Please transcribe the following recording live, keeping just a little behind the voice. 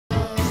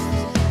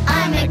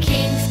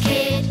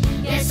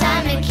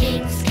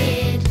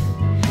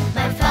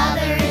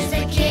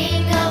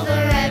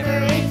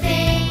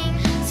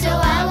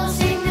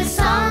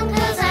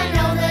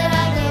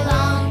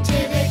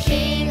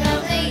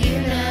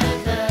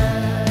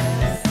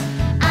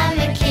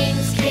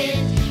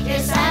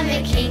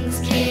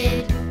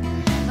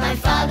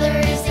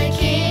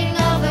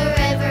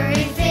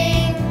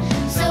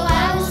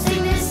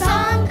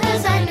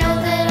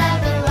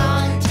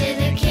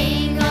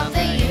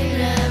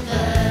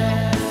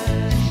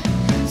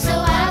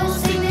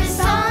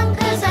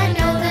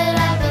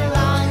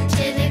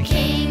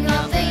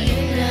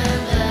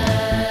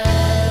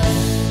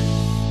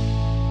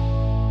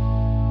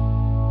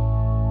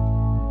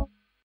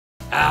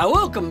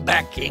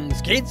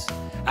King's Kids.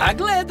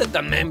 Glad that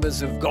the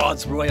members of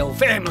God's royal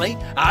family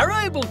are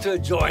able to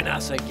join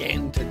us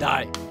again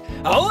today.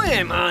 I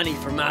am Arnie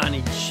from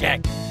Arnie's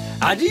Shack.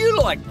 Do you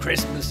like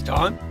Christmas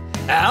time?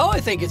 I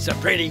think it's a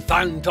pretty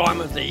fun time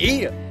of the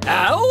year.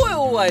 I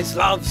always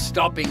love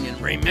stopping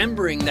and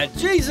remembering that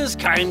Jesus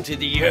came to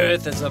the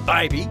earth as a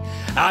baby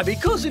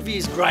because of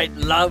his great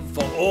love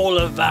for all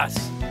of us.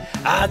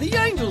 The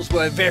angels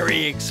were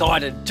very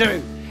excited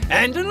too,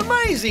 and an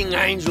amazing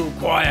angel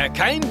choir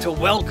came to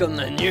welcome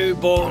the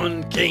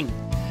newborn king.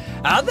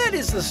 That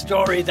is the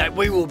story that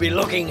we will be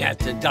looking at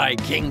today,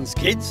 King's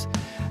Kids.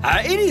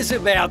 It is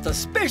about the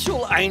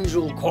special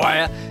angel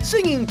choir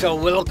singing to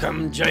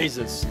welcome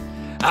Jesus.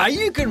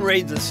 You can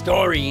read the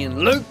story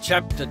in Luke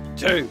chapter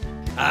 2.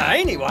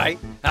 Anyway,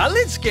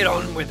 let's get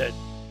on with it.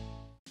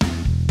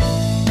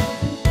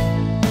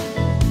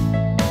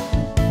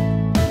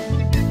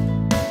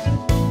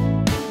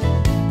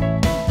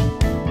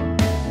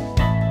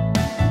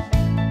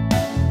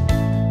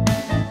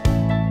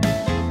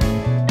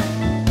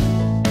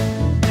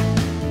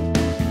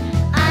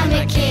 I'm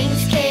a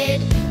king's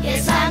kid,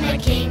 yes, I'm a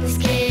king's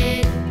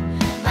kid.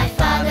 My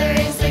father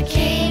is the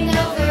king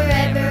over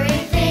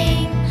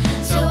everything.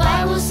 So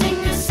I will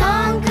sing this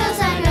song 'cause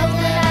I know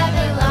that I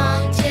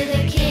belong to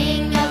the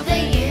king of the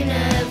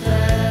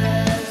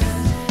universe.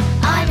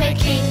 I'm a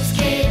king's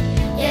kid,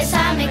 yes,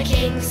 I'm a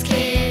king's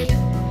kid.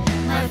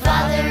 My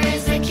father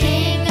is the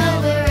king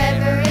over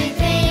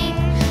everything.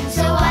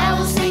 So I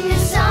will sing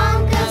this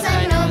song 'cause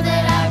I know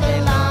that I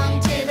belong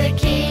to the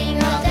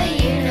king of the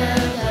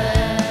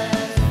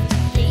universe.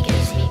 He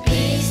gives me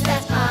peace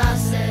that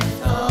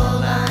passeth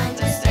all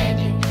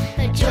understanding,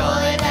 the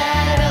joy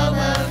that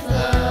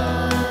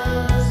overflows.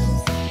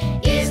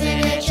 Isn't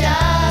it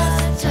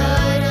just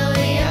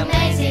totally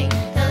amazing,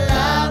 the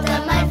love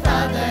that my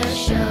Father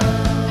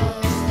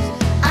shows?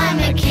 I'm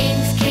a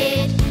king's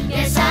kid,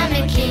 yes, I'm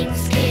a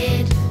king's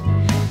kid.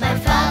 My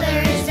Father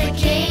is the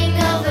king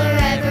over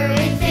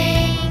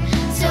everything.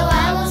 So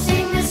I will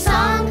sing this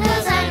song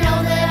 'cause I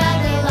know that I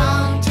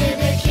belong to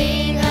the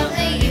king of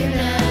the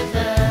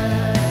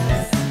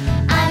universe.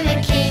 I'm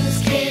a king's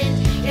kid,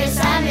 yes,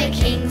 I'm a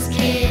king's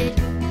kid.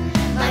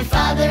 My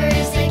Father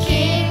is the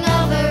king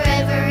over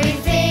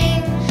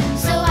everything.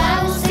 So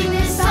I will sing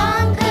this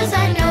song 'cause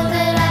I know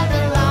that I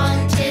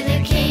belong to the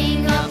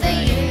king of the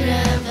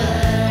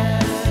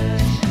universe.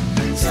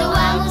 So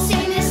I will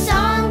sing this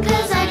song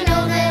 'cause I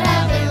know that I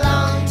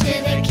belong to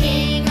the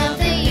king of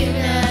the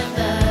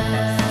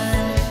universe.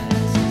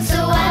 So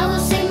I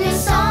will sing this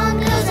song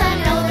 'cause I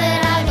know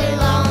that I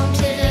belong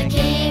to the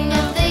king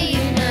of the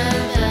universe.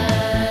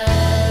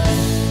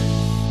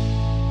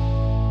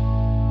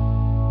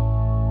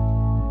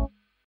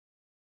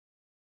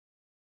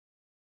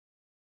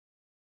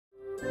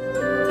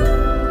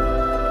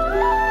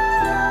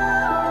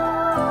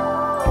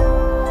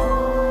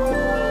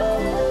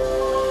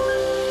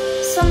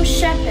 Some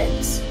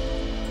shepherds,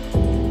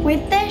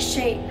 with their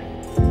sheep,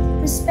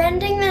 were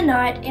spending the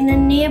night in a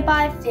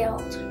nearby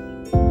field.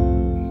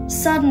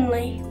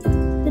 Suddenly,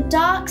 the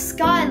dark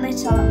sky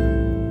lit up,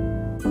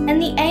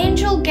 and the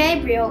angel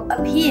Gabriel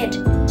appeared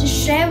to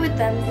share with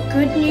them the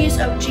good news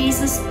of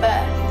Jesus'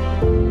 birth.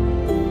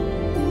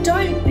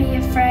 Don't be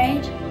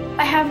afraid.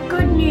 I have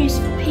good news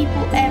for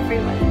people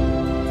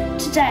everywhere.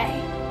 Today,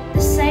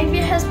 the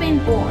Saviour has been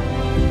born.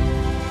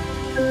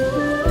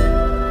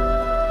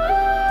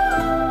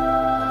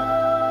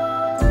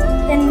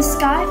 Then the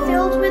sky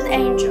filled with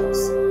angels,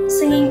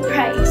 singing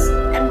praise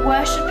and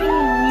worshipping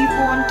the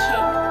newborn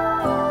King.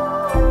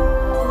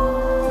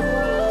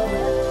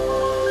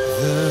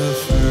 The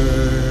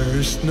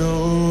first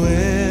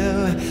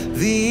Noel,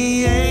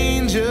 the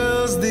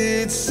angels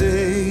did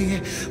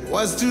say,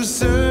 was to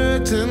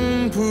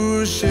certain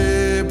poor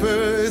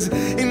shepherds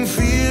in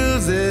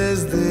fields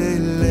as they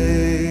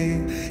lay,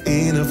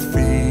 in a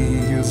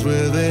fields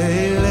where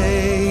they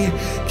lay,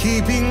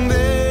 keeping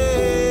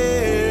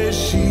their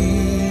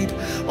sheep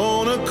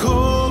on a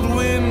cold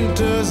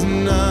winter's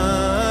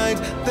night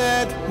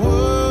that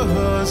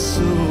was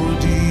so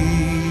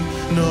deep.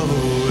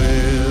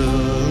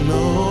 Noel,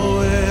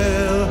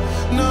 Noel,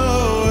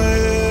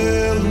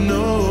 Noel,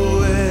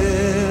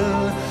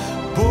 Noel,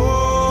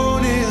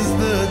 born is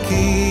the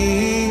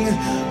King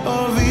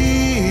of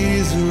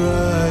Israel.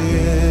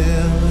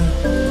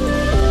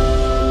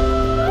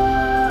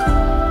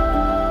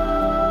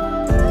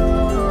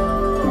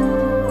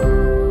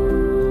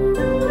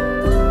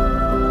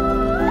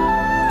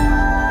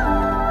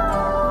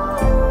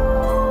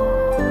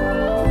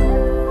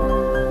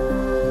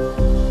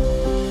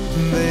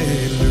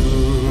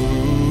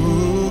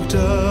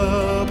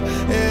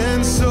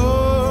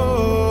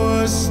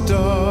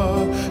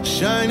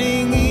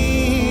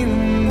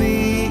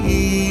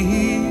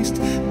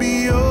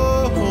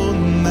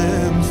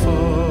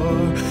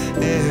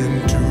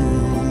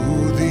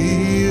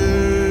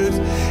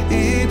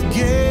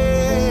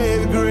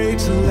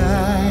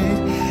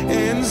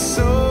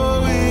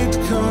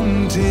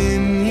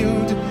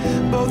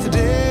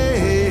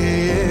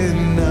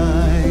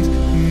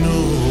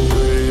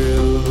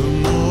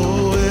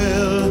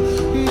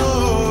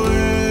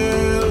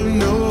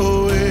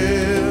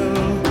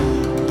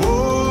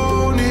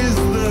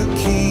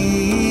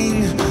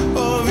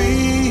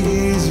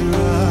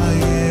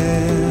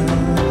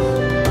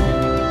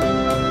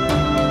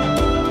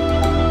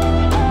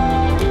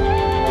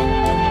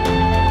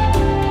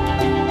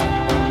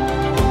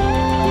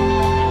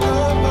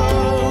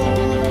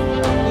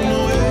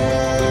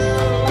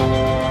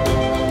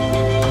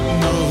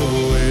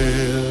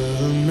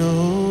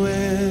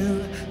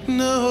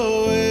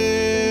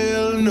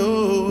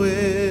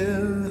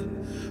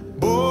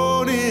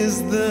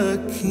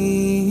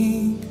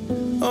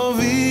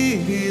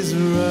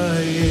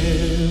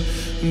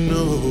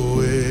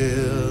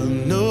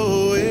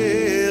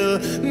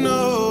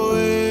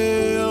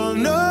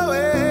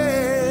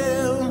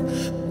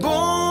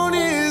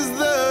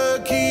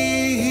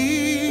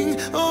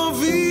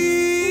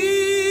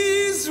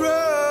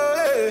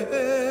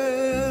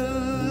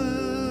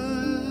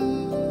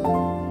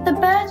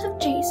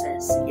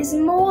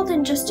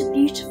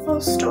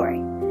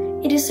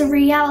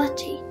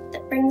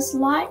 brings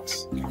light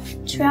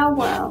to our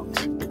world.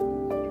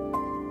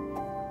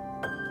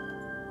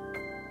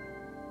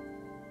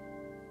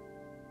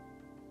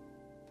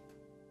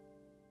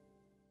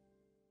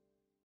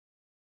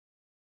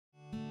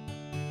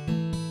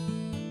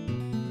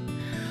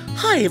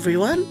 Hi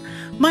everyone,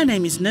 my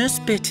name is Nurse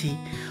Betty.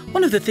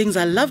 One of the things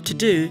I love to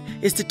do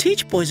is to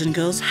teach boys and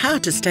girls how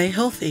to stay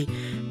healthy.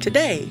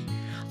 Today,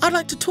 I'd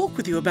like to talk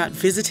with you about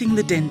visiting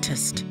the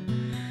dentist.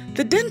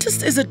 The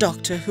dentist is a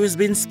doctor who has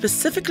been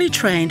specifically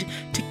trained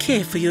to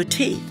care for your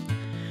teeth.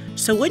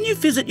 So when you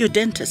visit your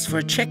dentist for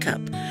a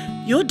checkup,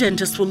 your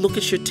dentist will look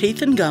at your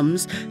teeth and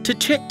gums to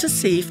check to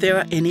see if there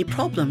are any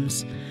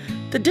problems.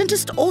 The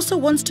dentist also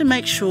wants to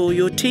make sure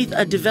your teeth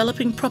are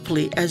developing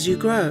properly as you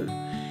grow.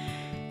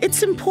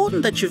 It's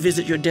important that you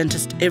visit your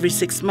dentist every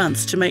 6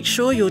 months to make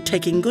sure you're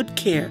taking good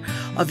care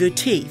of your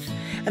teeth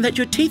and that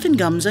your teeth and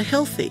gums are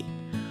healthy.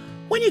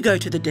 When you go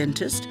to the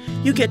dentist,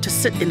 you get to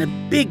sit in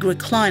a big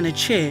recliner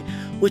chair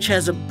which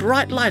has a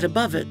bright light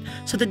above it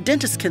so the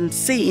dentist can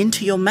see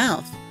into your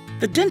mouth.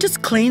 The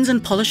dentist cleans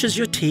and polishes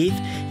your teeth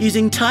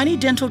using tiny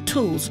dental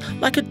tools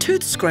like a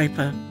tooth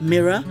scraper,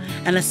 mirror,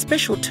 and a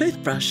special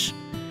toothbrush.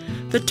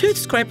 The tooth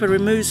scraper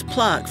removes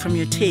plaque from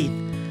your teeth.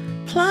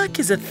 Plaque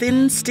is a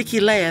thin, sticky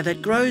layer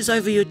that grows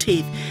over your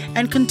teeth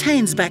and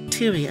contains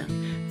bacteria.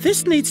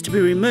 This needs to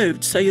be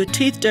removed so your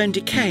teeth don't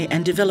decay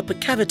and develop a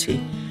cavity,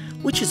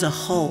 which is a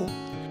hole.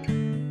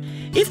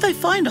 If they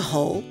find a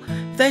hole,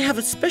 they have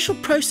a special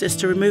process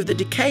to remove the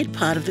decayed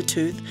part of the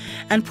tooth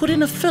and put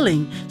in a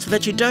filling so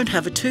that you don't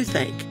have a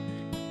toothache.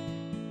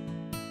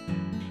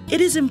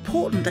 It is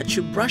important that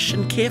you brush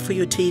and care for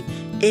your teeth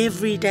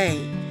every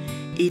day.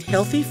 Eat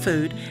healthy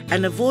food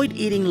and avoid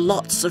eating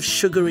lots of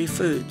sugary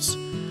foods.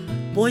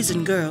 Boys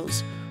and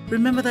girls,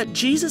 remember that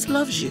Jesus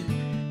loves you.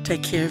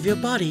 Take care of your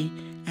body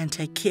and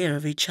take care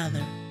of each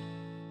other.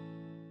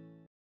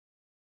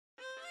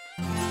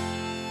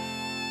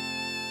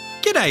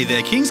 G'day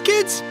there, King's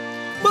Kids.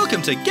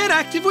 Welcome to Get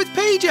Active with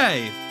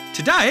PJ.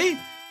 Today,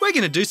 we're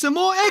going to do some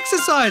more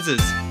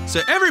exercises. So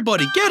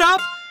everybody get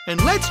up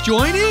and let's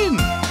join in.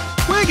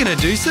 We're going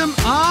to do some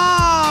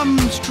arm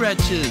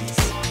stretches.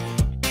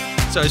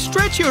 So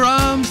stretch your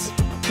arms,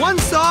 one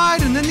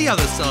side and then the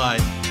other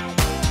side.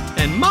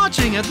 And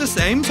marching at the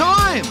same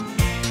time.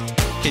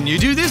 Can you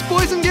do this,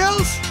 boys and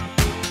girls?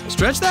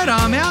 Stretch that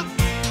arm out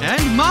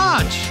and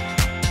march.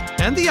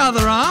 And the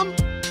other arm.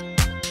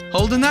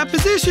 Hold in that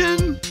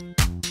position.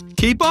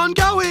 Keep on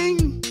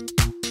going.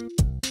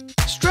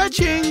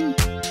 Stretching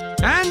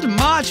and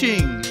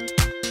marching.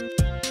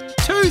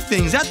 2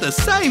 things at the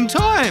same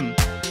time.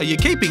 Are you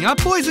keeping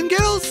up, boys and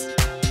girls?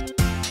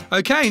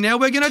 Okay, now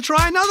we're going to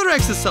try another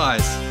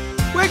exercise.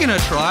 We're going to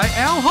try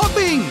our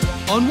hopping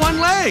on one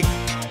leg.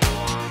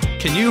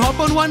 Can you hop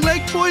on one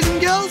leg, boys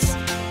and girls?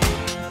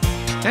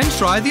 And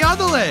try the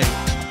other leg.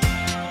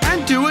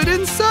 And do it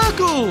in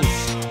circles.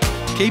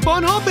 Keep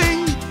on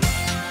hopping.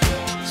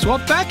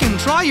 Swap back and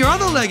try your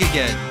other leg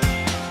again.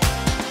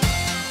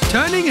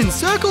 Turning in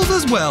circles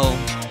as well.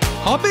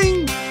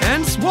 Hopping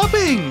and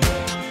swapping.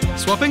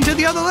 Swapping to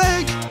the other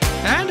leg.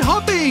 And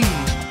hopping.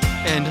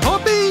 And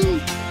hopping.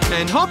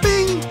 And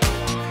hopping.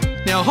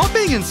 Now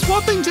hopping and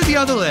swapping to the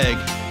other leg.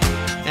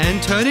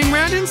 And turning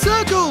round in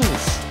circles.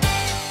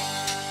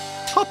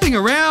 Hopping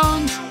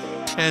around,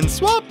 and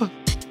swap,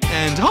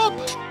 and hop.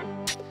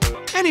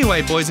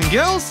 Anyway, boys and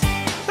girls,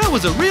 that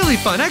was a really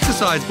fun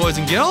exercise, boys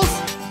and girls.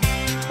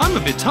 I'm a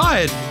bit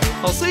tired.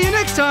 I'll see you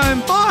next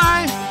time.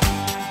 Bye!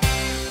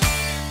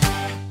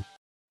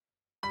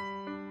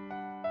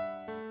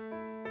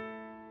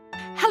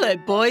 Hello,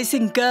 boys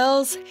and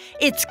girls.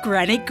 It's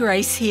Granny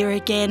Grace here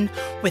again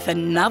with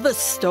another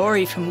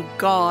story from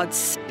God's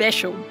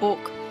special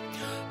book.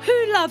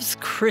 Who loves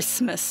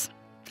Christmas?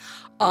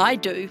 I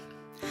do.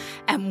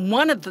 And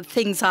one of the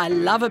things I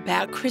love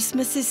about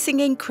Christmas is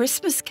singing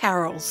Christmas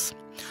carols.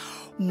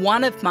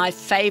 One of my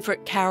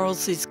favourite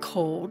carols is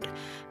called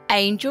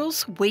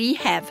Angels We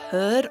Have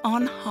Heard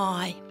on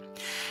High.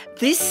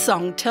 This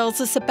song tells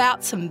us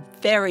about some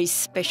very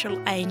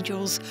special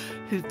angels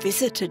who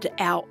visited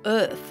our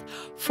earth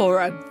for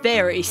a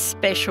very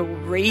special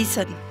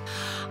reason.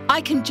 I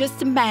can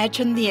just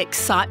imagine the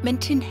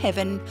excitement in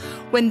heaven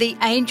when the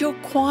angel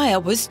choir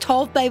was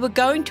told they were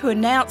going to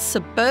announce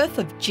the birth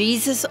of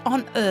Jesus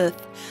on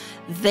earth,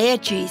 their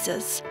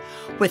Jesus,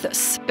 with a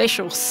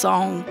special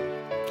song.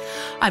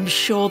 I'm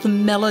sure the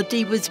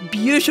melody was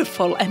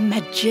beautiful and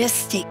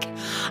majestic.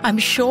 I'm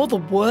sure the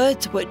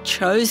words were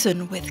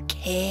chosen with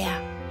care.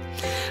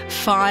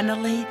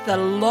 Finally, the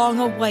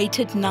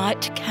long-awaited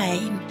night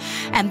came,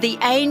 and the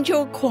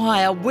angel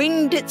choir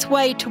winged its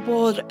way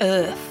toward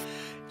earth.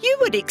 You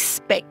would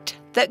expect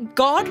that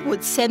God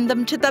would send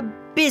them to the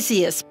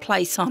busiest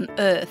place on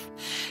earth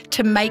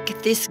to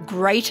make this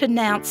great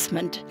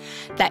announcement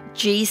that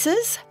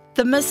Jesus,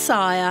 the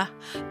Messiah,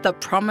 the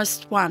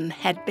promised one,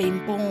 had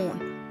been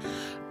born.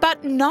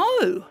 But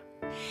no!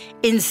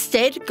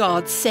 Instead,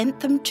 God sent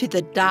them to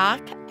the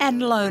dark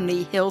and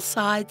lonely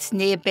hillsides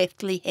near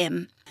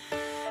Bethlehem.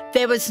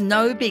 There was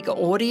no big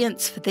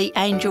audience for the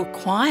angel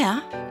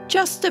choir,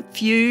 just a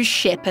few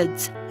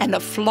shepherds and a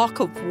flock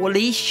of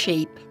woolly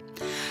sheep.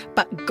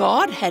 But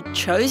God had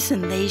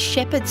chosen these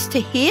shepherds to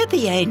hear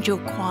the angel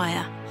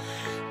choir.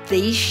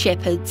 These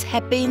shepherds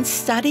had been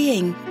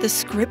studying the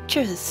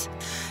scriptures.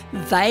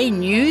 They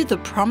knew the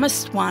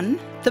promised one,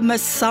 the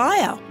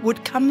Messiah,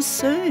 would come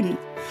soon.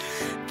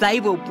 They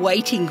were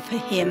waiting for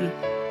him.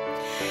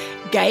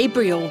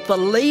 Gabriel, the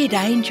lead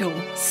angel,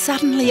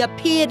 suddenly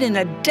appeared in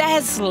a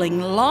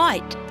dazzling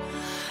light.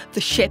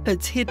 The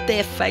shepherds hid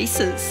their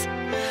faces.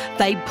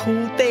 They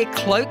pulled their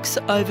cloaks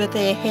over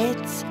their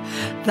heads.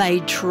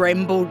 They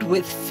trembled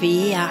with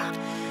fear.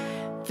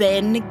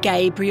 Then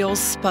Gabriel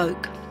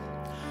spoke.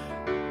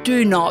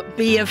 "Do not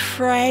be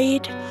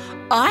afraid.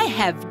 I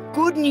have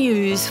good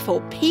news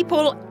for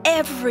people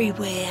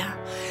everywhere.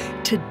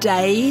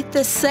 Today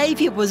the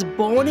Saviour was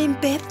born in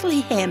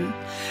Bethlehem.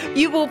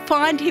 You will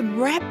find him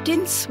wrapped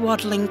in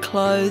swaddling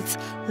clothes,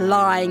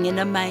 lying in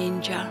a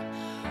manger."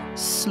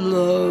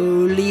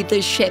 Slowly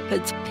the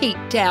shepherds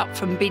peeked out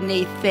from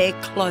beneath their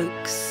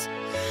cloaks.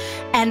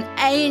 An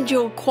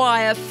angel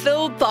choir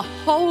filled the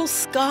whole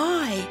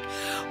sky.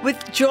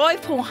 With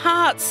joyful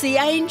hearts the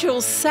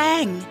angels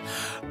sang,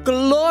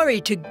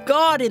 "Glory to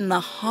God in the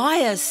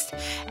highest,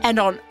 and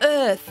on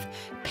earth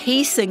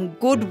peace and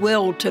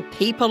goodwill to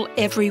people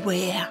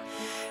everywhere."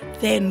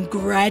 Then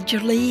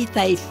gradually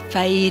they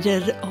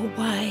faded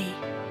away.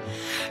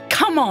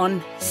 "Come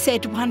on,"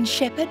 said one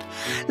shepherd,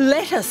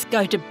 "let us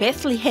go to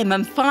Bethlehem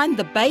and find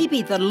the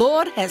baby the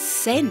Lord has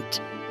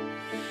sent."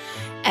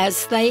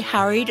 As they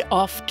hurried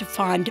off to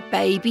find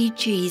baby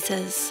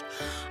Jesus,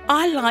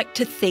 I like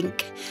to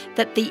think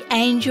that the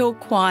angel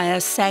choir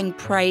sang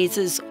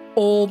praises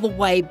all the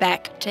way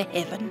back to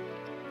heaven.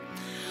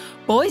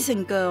 Boys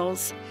and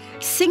girls,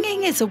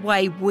 singing is a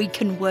way we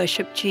can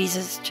worship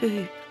Jesus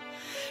too.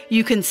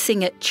 You can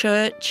sing at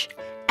church,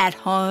 at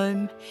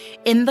home,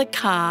 in the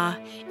car,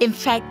 in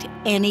fact,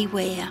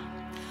 anywhere.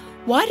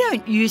 Why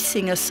don't you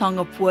sing a song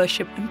of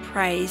worship and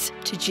praise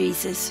to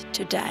Jesus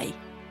today?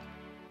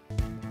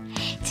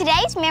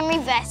 Today's memory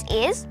verse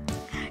is,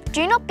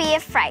 "Do not be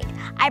afraid.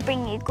 I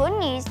bring you good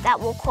news that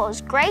will cause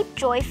great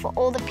joy for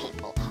all the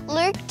people."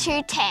 Luke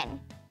 2:10.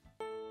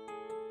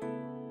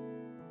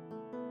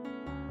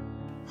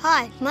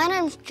 Hi, my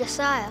name's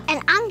Josiah.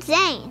 And I'm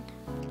Zane.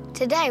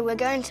 Today we're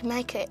going to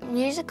make a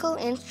musical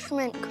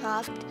instrument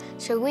craft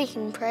so we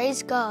can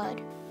praise God.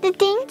 The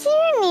things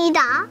you need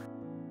are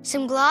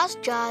some glass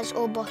jars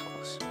or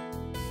bottles,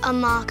 a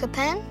marker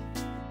pen,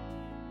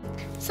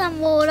 some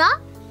water,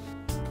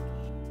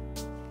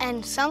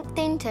 and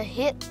something to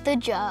hit the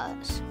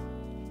jars.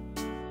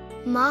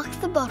 Mark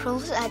the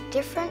bottles at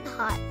different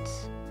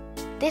heights.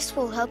 This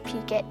will help you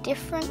get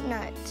different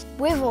notes.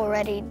 We've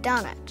already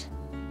done it.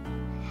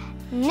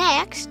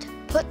 Next,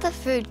 put the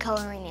food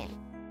colouring in.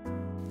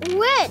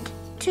 Red,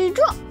 2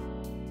 drops.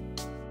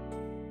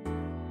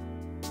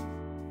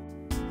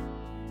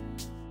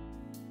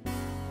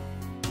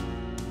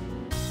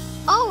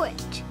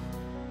 Orange,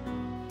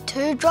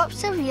 2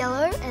 drops of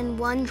yellow and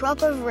 1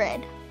 drop of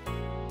red.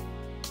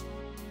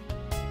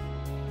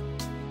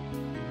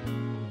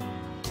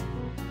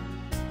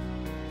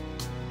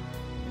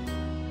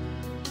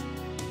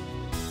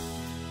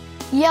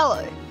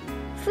 Yellow,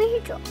 3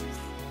 drops.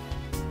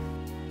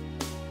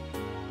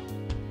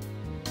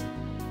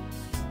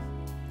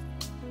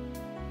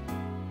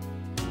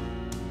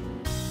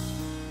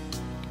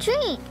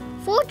 Green,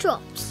 4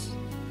 drops.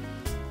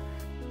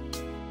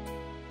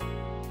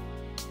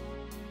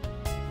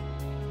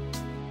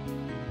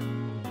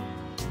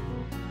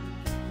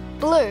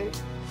 Blue,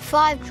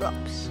 5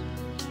 drops.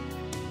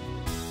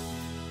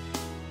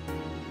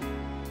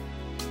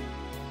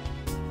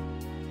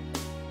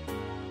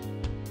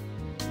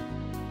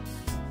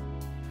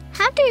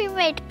 How do you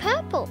rate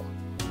purple?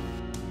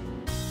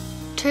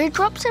 2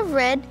 drops of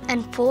red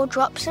and 4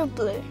 drops of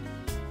blue.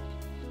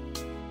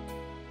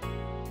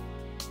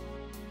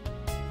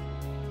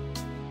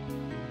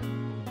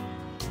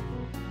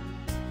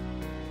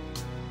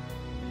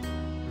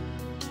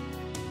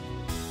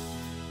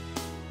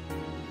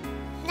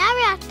 Now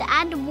we have to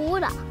add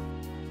water.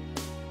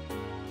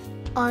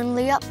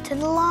 Only up to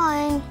the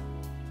line.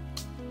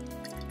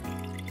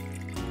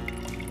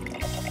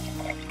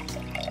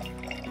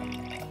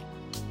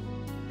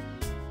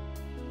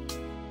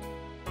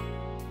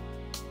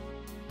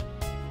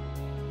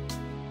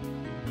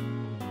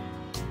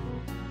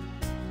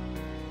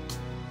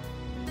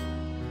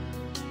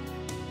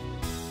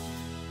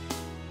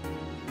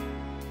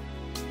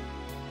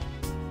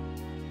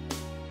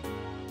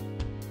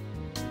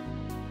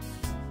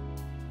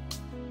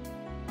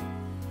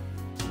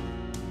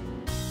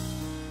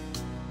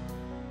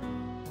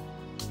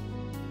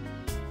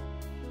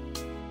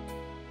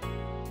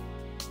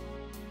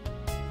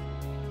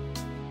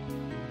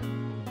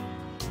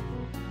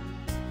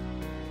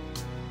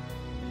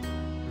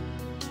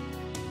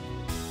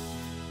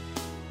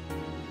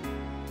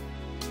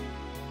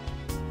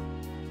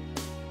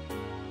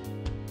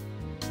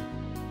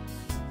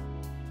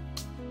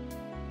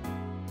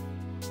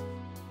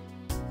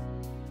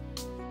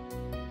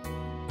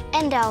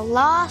 And our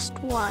last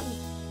one.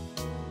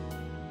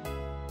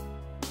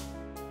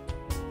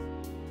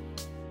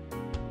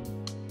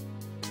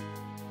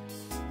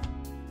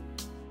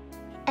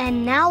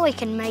 And now we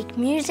can make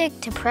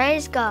music to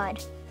praise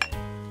God.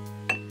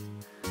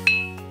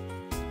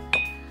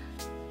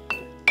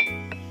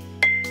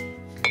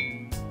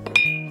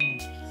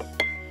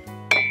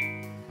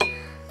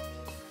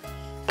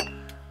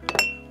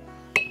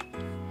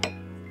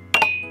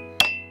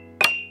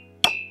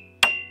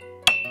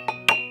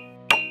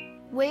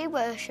 We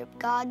worship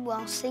God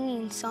while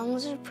singing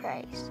songs of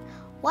praise.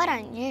 Why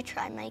don't you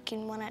try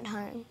making one at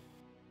home?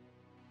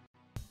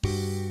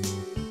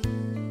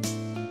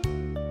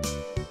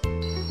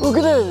 Well,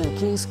 good day there,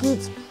 King's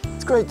Kids.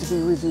 It's great to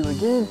be with you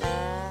again.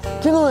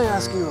 Can I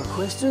ask you a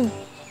question?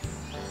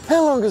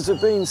 How long has it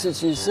been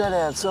since you sat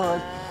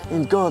outside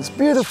in God's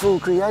beautiful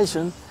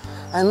creation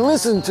and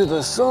listened to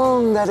the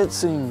song that it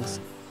sings?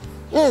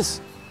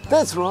 Yes,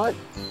 that's right.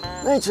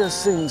 Nature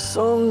sings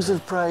songs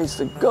of praise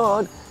to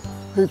God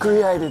who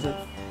created it.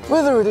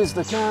 Whether it is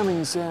the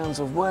calming sounds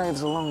of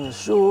waves along the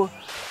shore,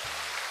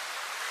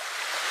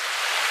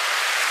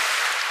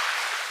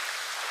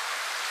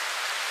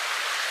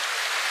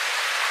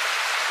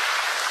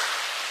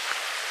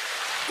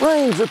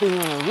 rain dripping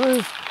on a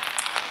roof,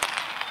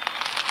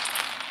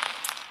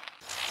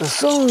 the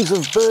songs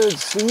of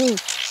birds singing,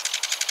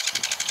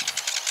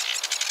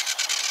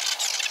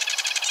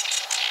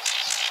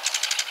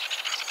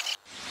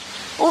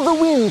 or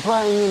the wind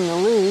playing in the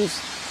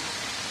leaves,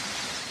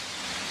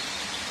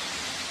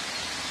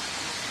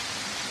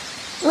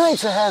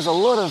 nature has a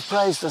lot of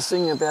praise to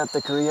sing about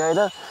the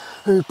Creator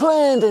who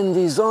planned and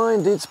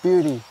designed its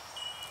beauty.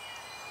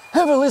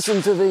 Have a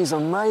listen to these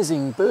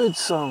amazing bird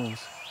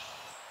songs.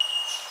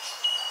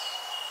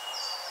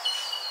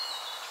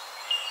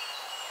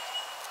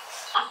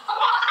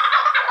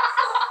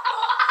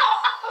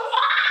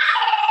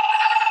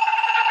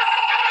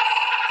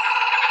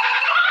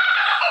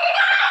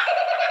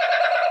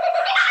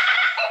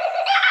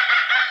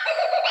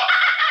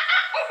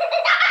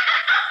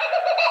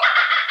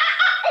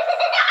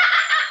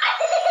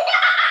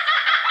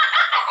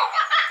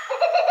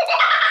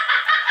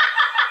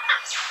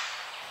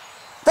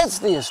 That's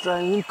the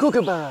Australian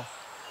kookaburra.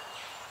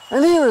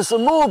 And here are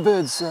some more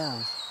bird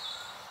sounds.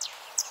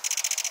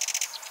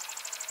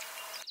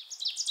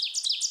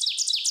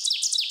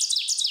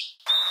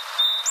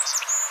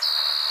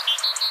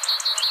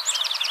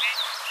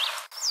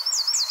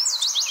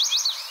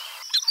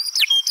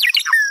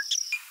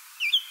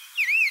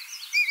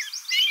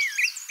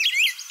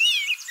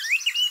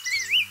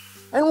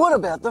 And what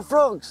about the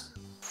frogs?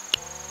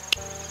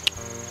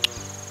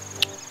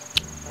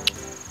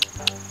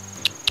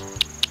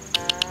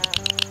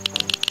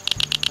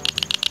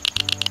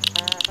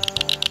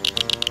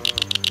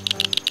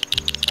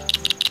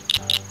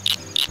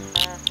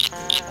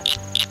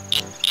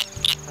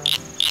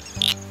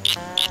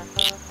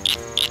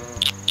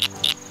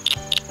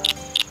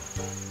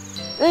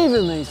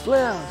 Even these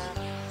flowers,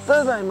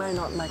 though they may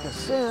not make a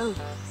sound,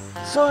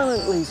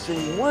 silently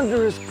sing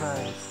wondrous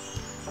praise.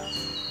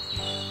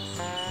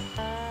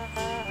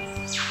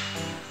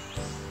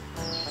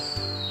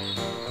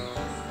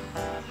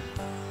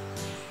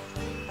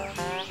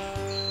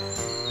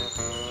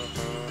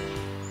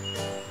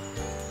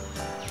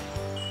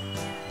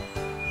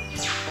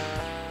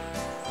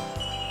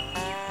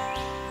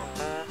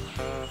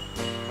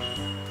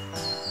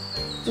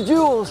 Did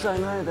you also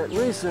know that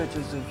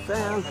researchers have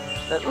found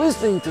that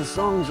listening to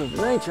songs of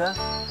nature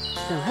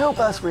can help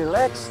us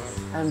relax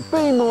and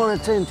be more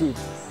attentive?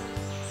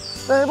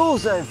 They have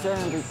also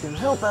found it can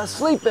help us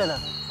sleep better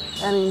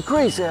and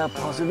increase our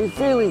positive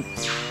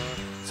feelings.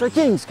 So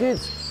King's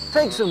Kids,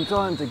 take some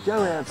time to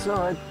go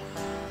outside,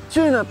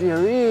 tune up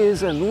your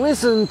ears and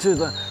listen to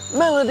the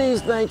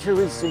melodies nature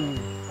is singing.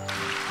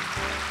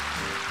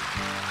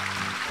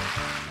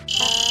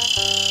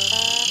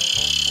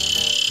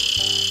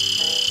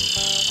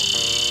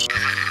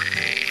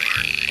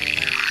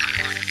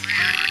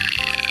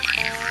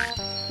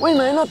 We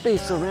may not be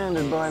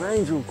surrounded by an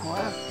angel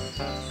choir,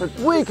 but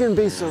we can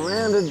be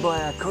surrounded by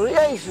a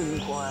creation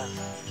choir.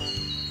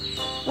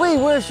 We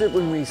worship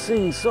when we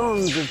sing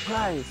songs of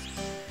praise.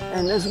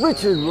 And as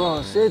Richard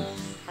Ross said,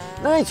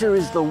 nature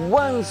is the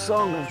one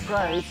song of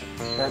praise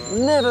that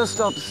never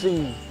stops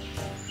singing.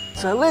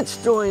 So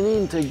let's join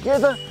in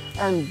together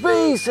and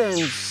be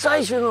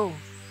sensational.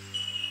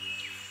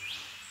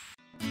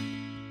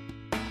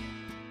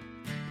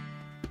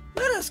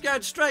 Let us go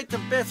straight to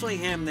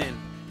Bethlehem then,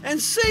 and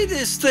see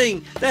this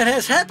thing that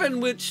has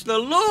happened which the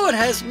Lord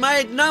has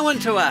made known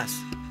to us.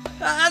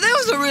 That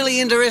was a really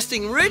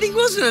interesting reading,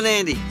 wasn't it,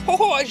 Andy?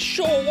 Oh, it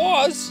sure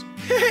was.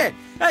 Yeah.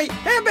 Hey,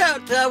 how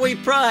about we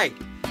pray?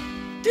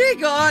 Dear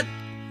God,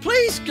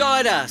 please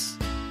guide us.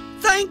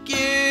 Thank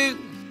you.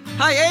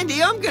 Hey,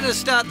 Andy, I'm going to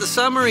start the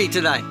summary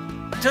today.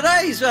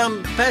 Today's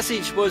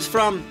passage was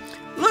from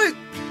Luke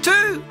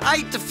 2,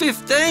 8 to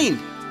 15.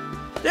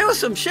 There were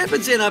some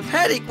shepherds in a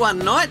paddock one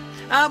night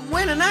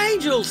when an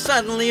angel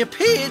suddenly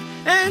appeared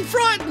and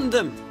frightened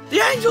them. The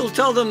angel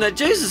told them that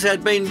Jesus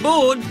had been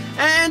born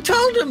and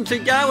told them to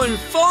go and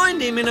find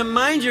him in a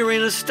manger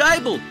in a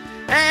stable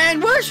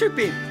and worship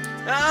him,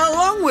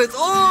 along with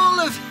all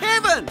of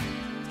heaven.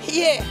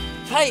 Yeah,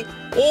 they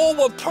all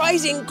were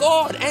praising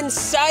God and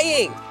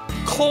saying,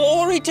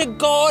 "Glory to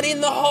God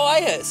in the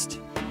highest,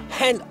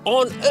 and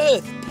on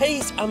earth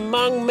peace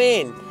among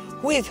men,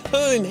 with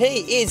whom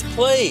he is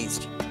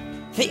pleased."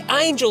 The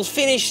angels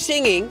finished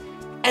singing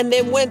and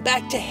then went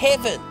back to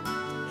heaven.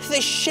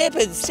 The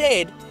shepherds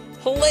said,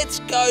 "Let's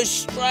go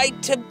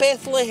straight to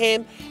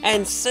Bethlehem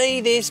and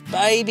see this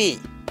baby."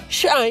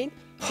 Shane,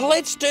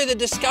 let's do the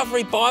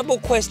Discovery Bible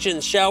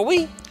questions, shall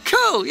we?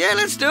 Cool, yeah,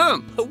 let's do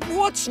them.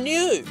 What's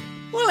new?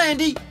 Well,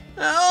 Andy,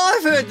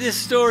 I've heard this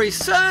story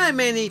so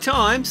many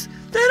times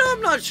that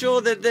I'm not sure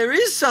that there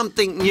is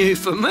something new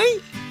for me.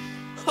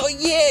 Oh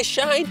yeah,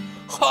 Shane,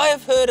 I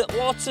have heard it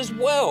lots as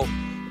well.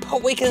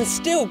 But we can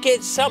still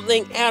get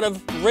something out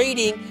of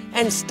reading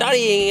and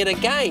studying it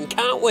again,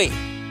 can't we?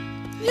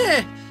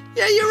 Yeah,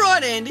 you're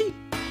right, Andy.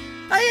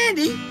 Hey,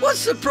 Andy, what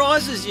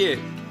surprises you?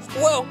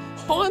 Well,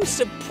 I'm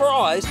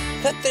surprised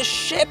that the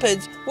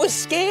shepherds were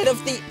scared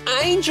of the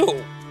angel.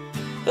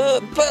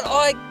 But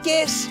I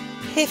guess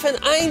if an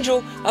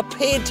angel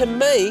appeared to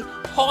me,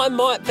 I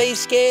might be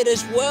scared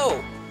as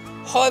well.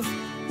 I've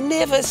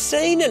never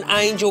seen an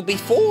angel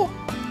before.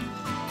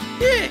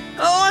 Yeah,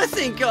 I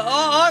think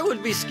I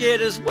would be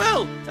scared as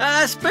well,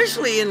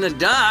 especially in the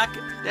dark,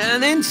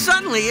 and then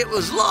suddenly it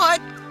was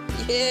light.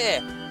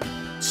 Yeah.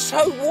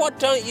 So what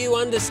don't you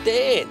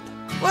understand?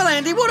 Well,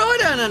 Andy, what I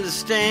don't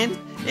understand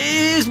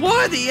is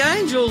why the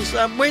angels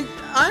went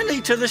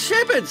only to the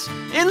shepherds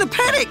in the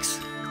paddocks.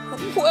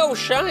 Well,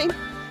 Shane,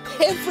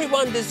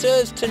 everyone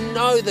deserves to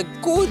know the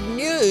good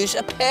news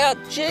about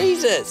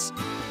Jesus,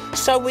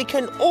 so we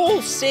can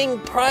all sing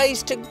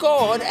praise to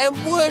God and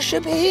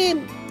worship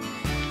him.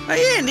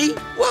 Hey, Andy,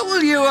 what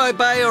will you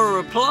obey or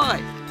reply?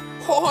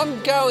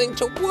 I'm going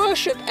to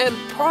worship and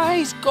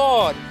praise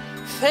God,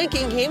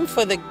 thanking him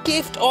for the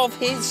gift of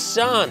his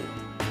son.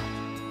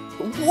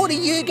 What are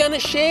you going to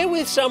share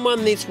with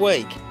someone this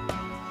week?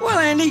 Well,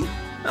 Andy,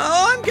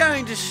 I'm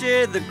going to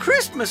share the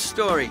Christmas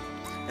story,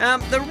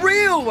 the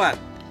real one,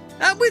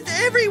 with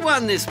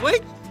everyone this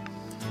week.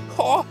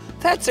 Oh,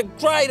 that's a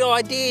great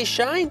idea,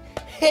 Shane.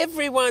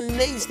 Everyone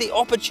needs the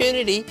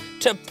opportunity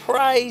to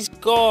praise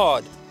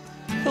God.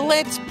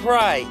 Let's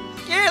pray.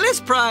 Yeah,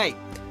 let's pray.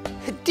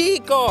 Dear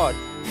God,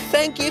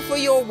 thank you for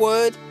your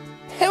word.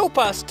 Help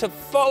us to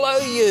follow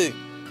you.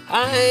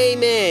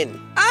 Amen.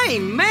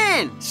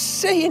 Amen.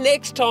 See you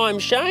next time,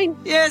 Shane.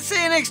 Yeah,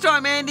 see you next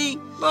time, Andy.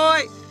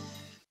 Bye.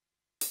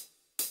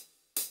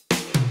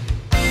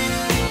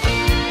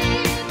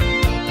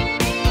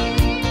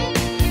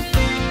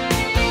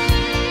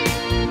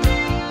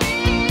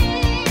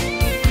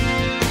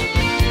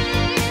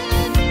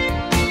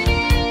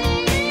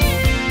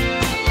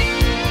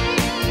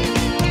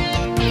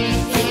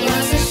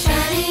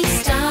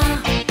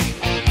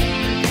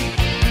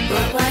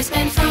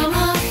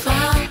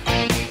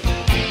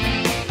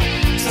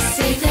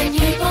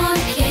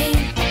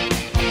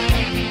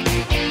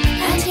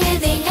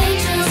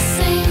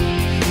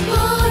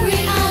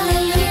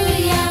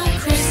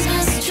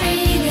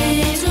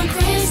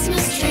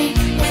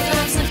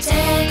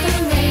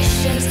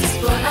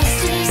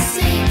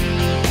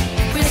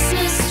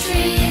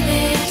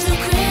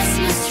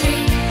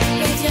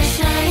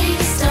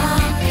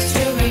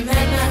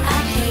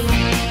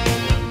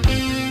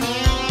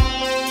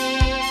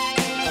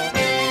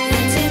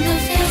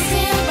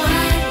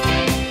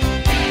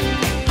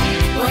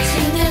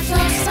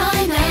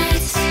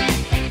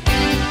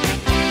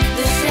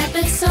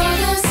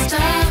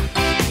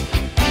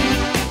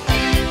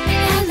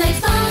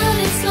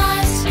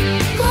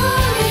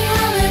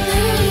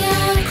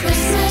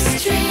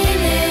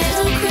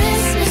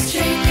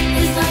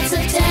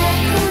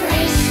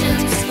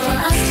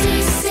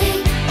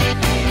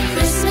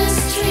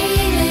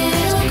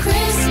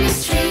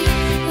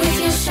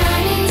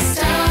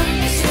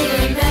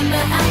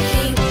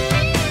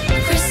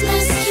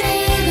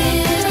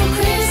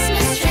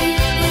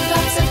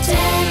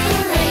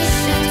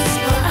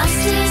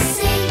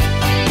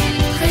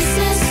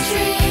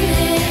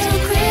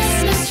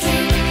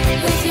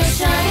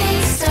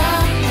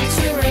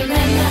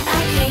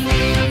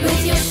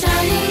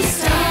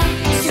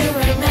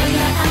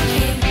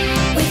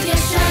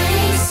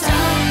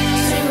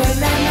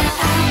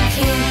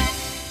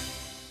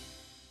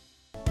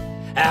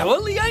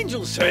 Well, the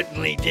angel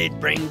certainly did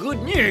bring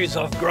good news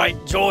of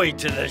great joy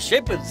to the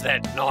shepherds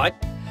that night.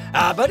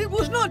 But it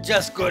was not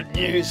just good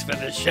news for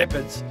the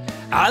shepherds.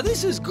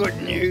 This is good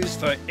news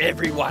for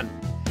everyone.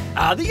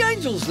 The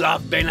angels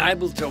love being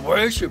able to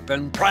worship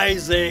and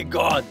praise their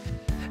God.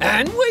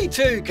 And we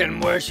too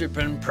can worship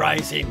and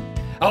praise him.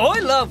 I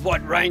love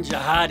what Ranger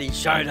Hardy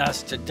showed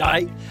us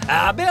today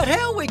about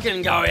how we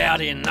can go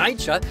out in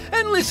nature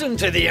and listen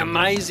to the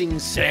amazing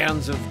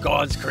sounds of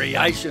God's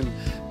creation,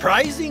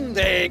 praising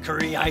their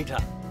Creator.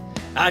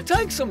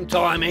 Take some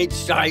time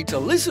each day to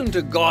listen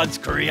to God's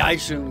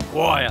creation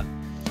choir.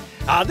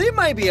 There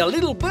may be a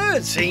little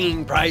bird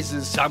singing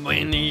praises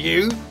somewhere near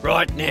you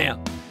right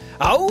now.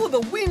 Or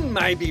the wind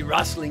may be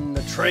rustling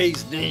the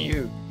trees near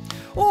you.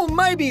 Or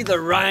maybe the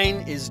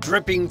rain is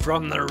dripping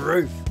from the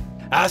roof.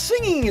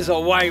 Singing is a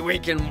way we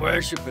can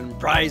worship and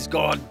praise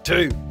God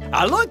too.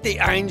 Like the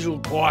angel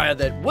choir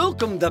that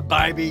welcomed the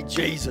baby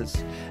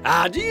Jesus.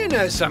 Do you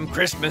know some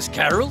Christmas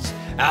carols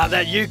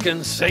that you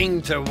can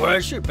sing to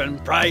worship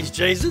and praise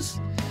Jesus?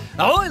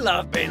 I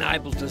love being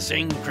able to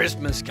sing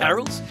Christmas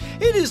carols.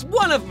 It is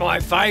one of my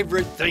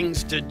favourite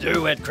things to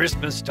do at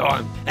Christmas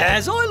time,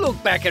 as I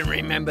look back and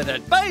remember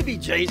that baby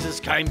Jesus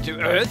came to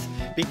earth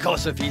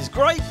because of his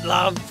great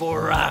love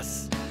for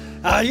us.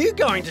 Are you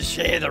going to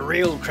share the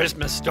real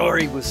Christmas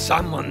story with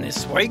someone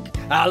this week,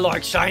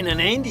 like Shane and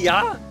Andy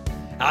are?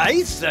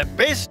 It's the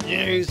best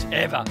news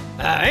ever.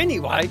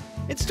 Anyway,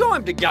 it's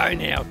time to go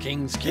now,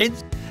 King's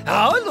Kids.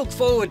 I look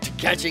forward to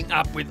catching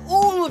up with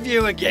all of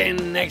you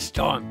again next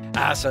time.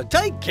 So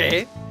take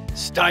care,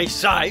 stay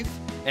safe,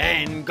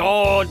 and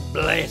God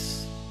bless.